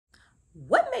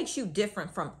What makes you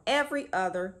different from every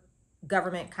other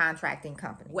government contracting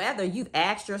company? Whether you've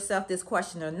asked yourself this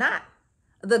question or not,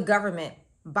 the government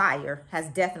buyer has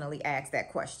definitely asked that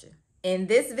question. In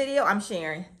this video, I'm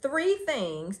sharing 3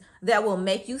 things that will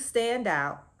make you stand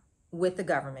out with the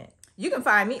government. You can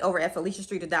find me over at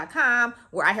FeliciaStreeter.com,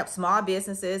 where I help small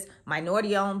businesses,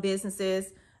 minority-owned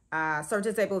businesses,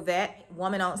 surge-disabled vet,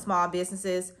 woman-owned small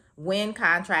businesses win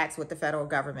contracts with the federal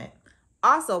government.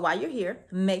 Also, while you're here,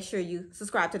 make sure you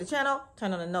subscribe to the channel,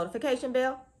 turn on the notification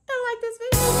bell, and like this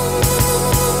video.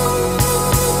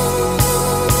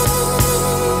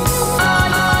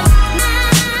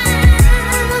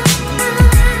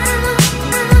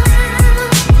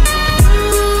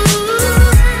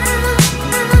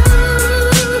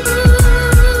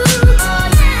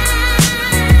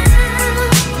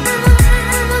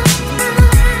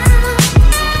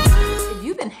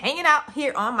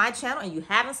 Here on my channel and you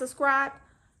haven't subscribed,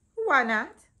 why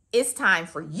not? It's time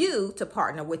for you to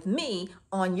partner with me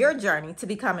on your journey to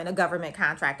becoming a government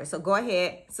contractor. So go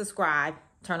ahead, subscribe,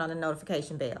 turn on the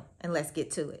notification bell, and let's get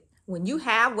to it. When you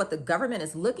have what the government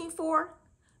is looking for,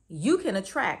 you can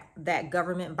attract that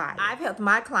government buyer. I've helped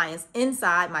my clients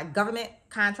inside my government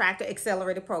contractor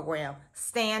accelerator program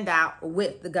stand out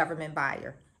with the government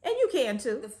buyer. And you can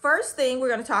too. The first thing we're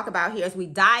going to talk about here as we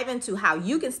dive into how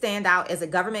you can stand out as a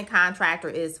government contractor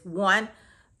is 1,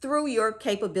 through your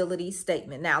capability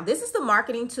statement. Now, this is the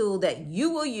marketing tool that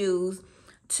you will use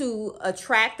to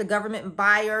attract the government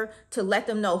buyer, to let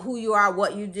them know who you are,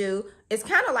 what you do. It's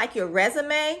kind of like your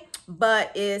resume,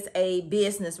 but it's a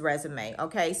business resume,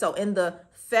 okay? So in the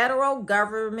federal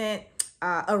government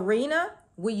arena,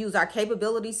 we use our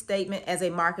capability statement as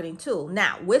a marketing tool.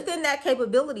 Now, within that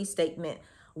capability statement,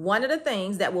 one of the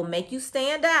things that will make you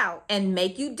stand out and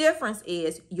make you different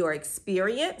is your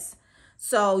experience.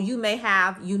 So you may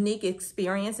have unique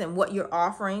experience in what you're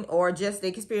offering or just the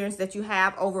experience that you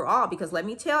have overall. Because let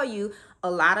me tell you,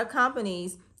 a lot of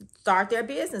companies start their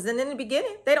business and in the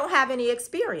beginning, they don't have any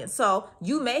experience. So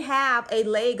you may have a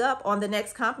leg up on the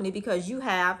next company because you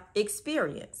have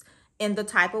experience in the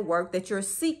type of work that you're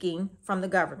seeking from the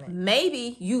government.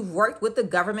 Maybe you've worked with the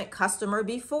government customer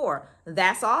before.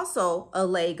 That's also a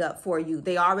leg up for you.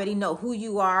 They already know who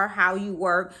you are, how you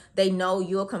work. They know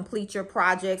you'll complete your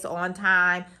projects on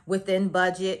time, within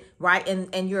budget, right?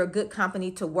 And you're a good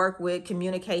company to work with.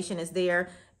 Communication is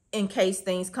there in case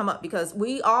things come up, because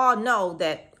we all know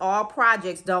that all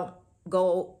projects don't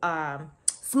go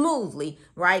smoothly,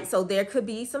 right? So there could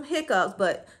be some hiccups,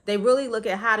 but they really look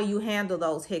at how do you handle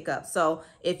those hiccups. So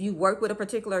if you work with a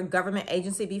particular government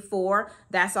agency before,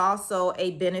 that's also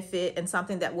a benefit and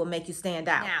something that will make you stand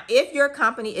out. Now, if your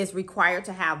company is required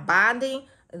to have bonding,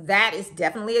 that is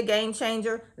definitely a game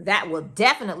changer. That will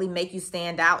definitely make you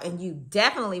stand out, and you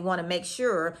definitely want to make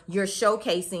sure you're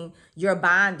showcasing your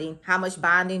bonding. How much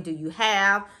bonding do you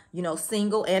have? You know,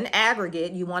 single and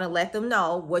aggregate. You want to let them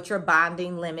know what your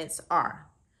bonding limits are.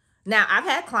 Now, I've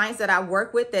had clients that I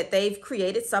work with that they've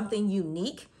created something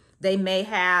unique. They may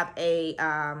have a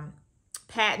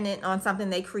patent on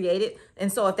something they created.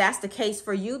 And so if that's the case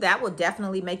for you, that will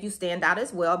definitely make you stand out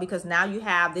as well, because now you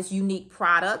have this unique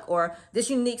product or this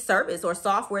unique service or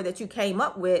software that you came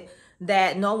up with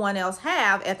that no one else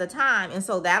have at the time. And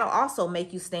so that'll also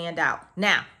make you stand out.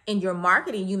 Now, in your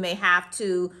marketing, you may have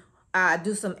to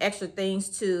do some extra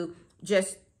things to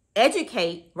just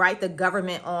educate, right, the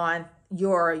government on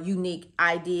your unique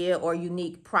idea or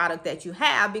unique product that you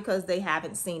have, because they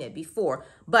haven't seen it before,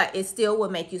 but it still will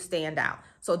make you stand out.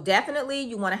 So definitely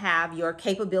you want to have your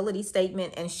capability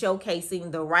statement and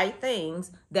showcasing the right things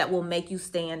that will make you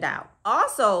stand out.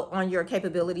 Also on your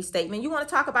capability statement, you want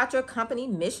to talk about your company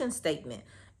mission statement.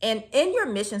 And in your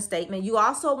mission statement, you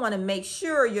also want to make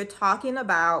sure you're talking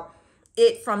about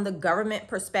it from the government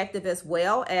perspective as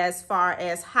well, as far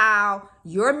as how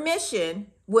your mission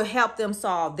will help them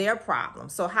solve their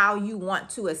problems. So how you want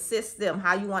to assist them,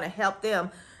 how you want to help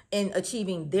them in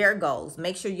achieving their goals.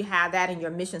 Make sure you have that in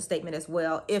your mission statement as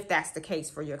well, if that's the case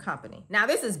for your company. Now,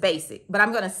 this is basic, but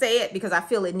I'm going to say it because I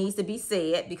feel it needs to be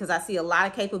said, because I see a lot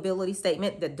of capability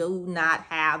statement that do not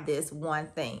have this one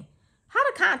thing. How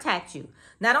to contact you.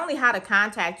 Not only how to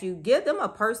contact you, give them a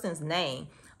person's name.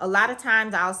 A lot of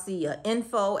times I'll see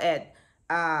info at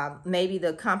maybe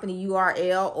the company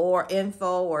URL or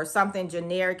info or something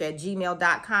generic at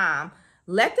gmail.com.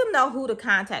 Let them know who to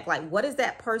contact. Like, what is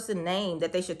that person name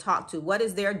that they should talk to? What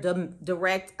is their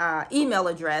direct email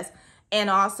address? And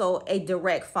also a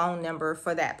direct phone number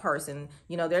for that person.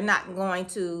 You know, they're not going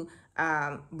to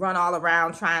run all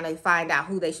around trying to find out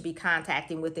who they should be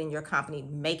contacting within your company.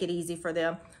 Make it easy for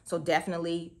them. So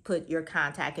definitely put your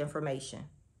contact information.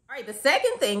 All right, the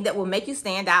second thing that will make you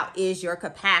stand out is your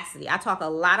capacity. I talk a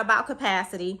lot about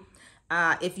capacity.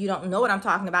 If you don't know what I'm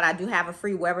talking about, I do have a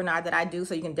free webinar that I do,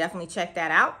 so you can definitely check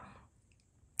that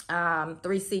out.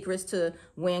 3 Secrets to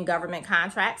Win Government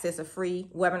Contracts. It's a free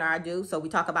webinar I do. So we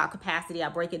talk about capacity. I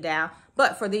break it down.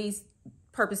 But for these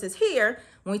purposes here,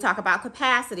 when we talk about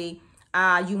capacity,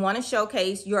 you want to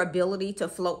showcase your ability to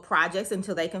float projects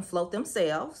until they can float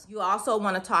themselves. You also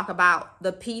want to talk about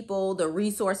the people, the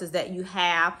resources that you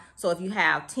have. So if you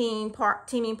have teaming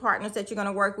partners that you're going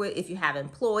to work with, if you have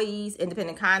employees,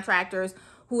 independent contractors,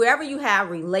 whoever you have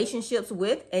relationships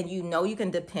with and you know you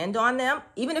can depend on them,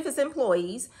 even if it's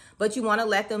employees, but you want to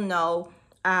let them know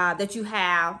that you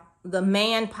have the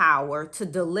manpower to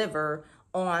deliver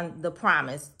on the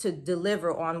promise, to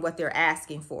deliver on what they're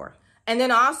asking for. And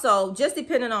then also, just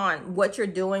depending on what you're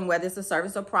doing, whether it's a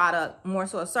service or product, more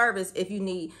so a service, if you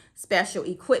need special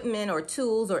equipment or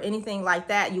tools or anything like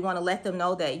that, you want to let them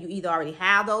know that you either already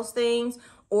have those things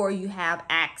or you have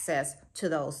access to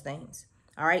those things.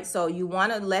 All right, so you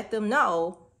want to let them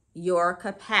know your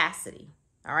capacity.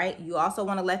 All right, you also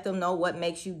want to let them know what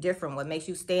makes you different, what makes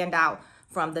you stand out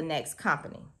from the next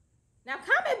company. Now,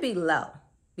 comment below,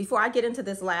 before I get into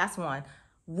this last one,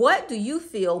 what do you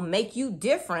feel make you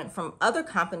different from other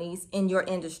companies in your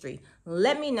industry?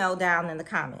 Let me know down in the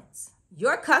comments.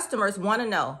 Your customers want to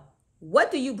know,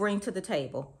 what do you bring to the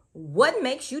table? What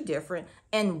makes you different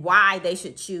and why they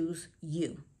should choose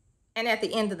you? And at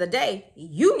the end of the day,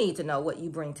 you need to know what you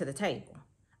bring to the table.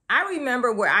 I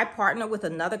remember where I partnered with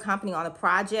another company on a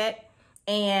project,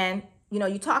 and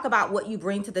you talk about what you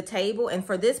bring to the table. And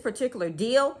for this particular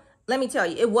deal, let me tell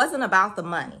you, it wasn't about the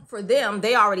money. For them,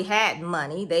 they already had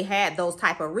money. They had those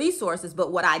type of resources.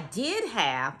 But what I did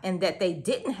have and that they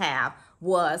didn't have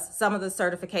was some of the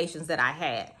certifications that I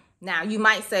had. Now, you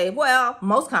might say, well,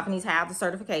 most companies have the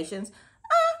certifications.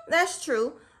 That's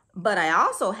true. But I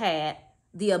also had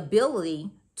the ability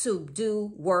to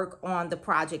do work on the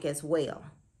project as well.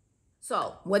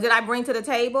 So what did I bring to the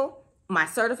table? My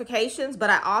certifications, but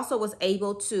I also was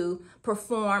able to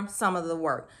perform some of the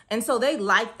work. And so they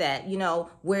like that,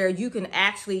 where you can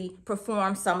actually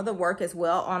perform some of the work as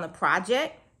well on the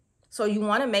project. So you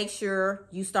want to make sure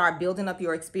you start building up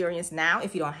your experience now.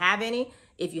 If you don't have any,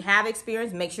 if you have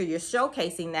experience, make sure you're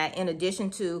showcasing that in addition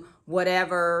to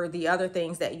whatever the other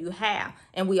things that you have.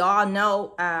 And we all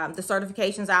know the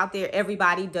certifications out there,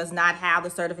 everybody does not have the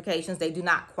certifications. They do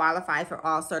not qualify for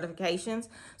all certifications.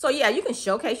 So yeah, you can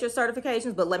showcase your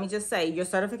certifications, but let me just say your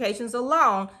certifications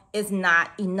alone is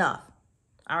not enough.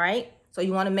 All right. So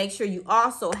you want to make sure you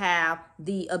also have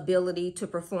the ability to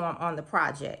perform on the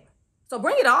project. So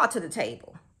bring it all to the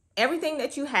table. Everything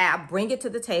that you have, bring it to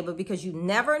the table, because you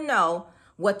never know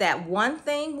what that one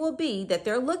thing will be that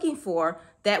they're looking for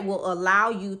that will allow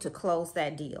you to close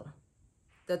that deal.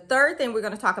 The third thing we're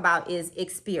going to talk about is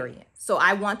experience. So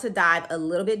I want to dive a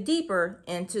little bit deeper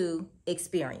into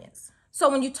experience. So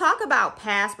when you talk about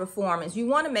past performance, you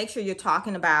want to make sure you're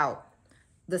talking about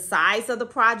the size of the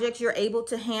projects you're able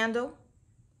to handle,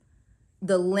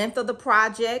 the length of the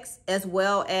projects, as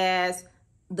well as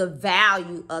the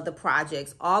value of the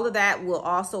projects. All of that will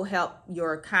also help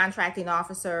your contracting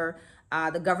officer,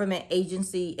 the government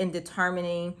agency, in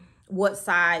determining what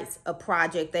size of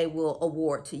project they will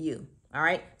award to you. All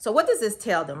right. So what does this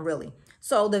tell them really?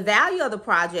 So the value of the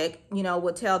project,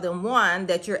 will tell them, one,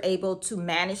 that you're able to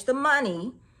manage the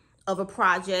money of a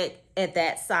project at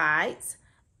that size.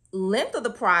 Length of the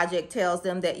project tells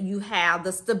them that you have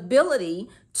the stability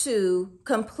to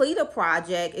complete a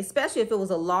project, especially if it was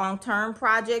a long-term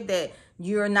project, that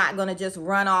you're not going to just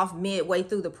run off midway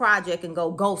through the project and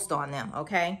go ghost on them.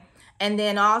 Okay. And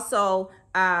then also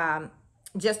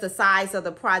just the size of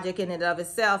the project in and of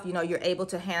itself, you're able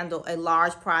to handle a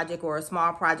large project or a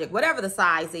small project, whatever the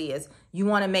size is. You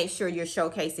want to make sure you're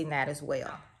showcasing that as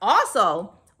well.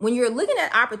 Also, when you're looking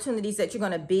at opportunities that you're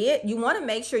going to bid, you want to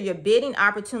make sure you're bidding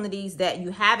opportunities that you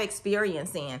have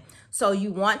experience in. So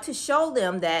you want to show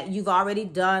them that you've already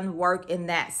done work in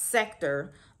that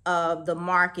sector of the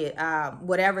market,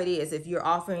 whatever it is, if you're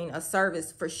offering a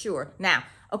service, for sure. Now,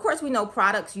 of course, we know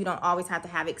products, you don't always have to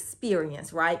have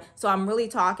experience, right? So I'm really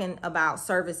talking about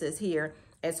services here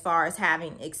as far as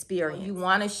having experience. You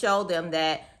want to show them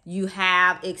that you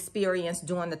have experience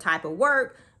doing the type of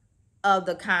work of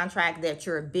the contract that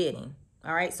you're bidding.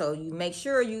 All right. So you make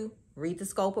sure you read the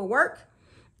scope of work,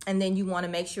 and then you want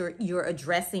to make sure you're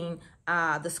addressing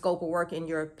the scope of work in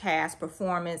your past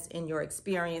performance, in your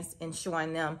experience, and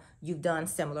showing them you've done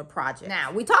similar projects.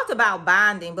 Now, we talked about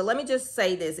bonding, but let me just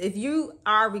say this. If you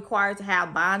are required to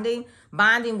have bonding,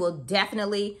 bonding will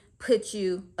definitely put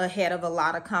you ahead of a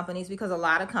lot of companies, because a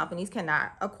lot of companies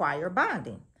cannot acquire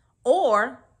bonding.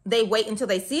 or they wait until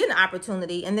they see an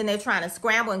opportunity and then they're trying to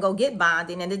scramble and go get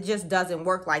bonding, and it just doesn't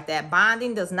work like that.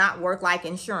 Bonding does not work like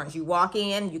insurance. You walk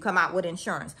in, you come out with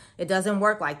insurance. It doesn't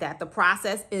work like that. The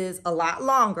process is a lot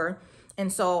longer.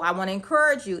 And so I want to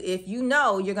encourage you, if you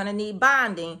know you're going to need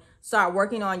bonding, start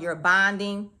working on your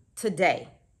bonding today.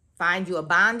 Find you a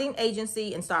bonding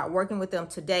agency and start working with them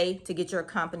today to get your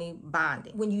company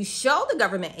bonding. When you show the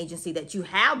government agency that you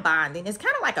have bonding, it's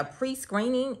kind of like a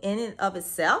pre-screening in and of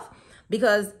itself,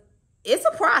 because it's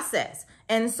a process.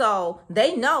 And so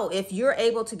they know if you're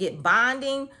able to get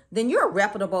bonding, then you're a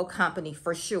reputable company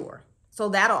for sure. So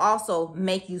that'll also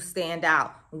make you stand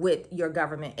out with your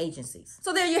government agencies.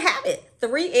 So there you have it.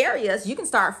 3 areas you can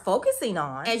start focusing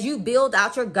on as you build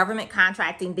out your government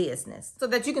contracting business so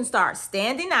that you can start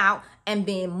standing out and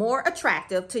being more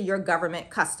attractive to your government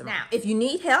customer. Now, if you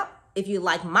need help, if you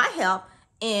like my help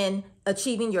in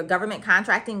achieving your government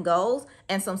contracting goals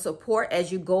and some support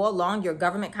as you go along your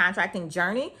government contracting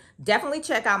journey, definitely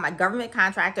check out my Government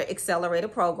Contractor Accelerator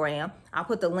program. I'll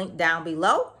put the link down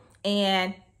below,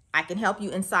 and I can help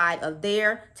you inside of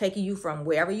there, taking you from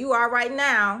wherever you are right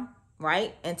now,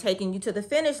 right, and taking you to the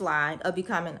finish line of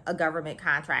becoming a government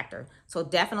contractor. So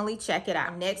definitely check it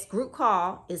out. Our next group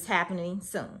call is happening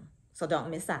soon, so don't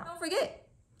miss out. Don't forget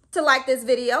to like this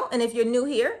video, and if you're new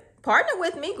here, partner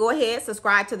with me. Go ahead,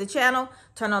 subscribe to the channel,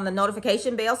 turn on the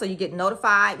notification bell so you get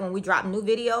notified when we drop new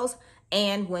videos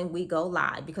and when we go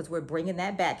live, because we're bringing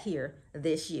that back here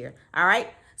this year. All right,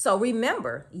 so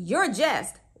remember, you're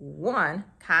just one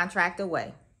contract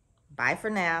away. Bye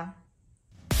for now.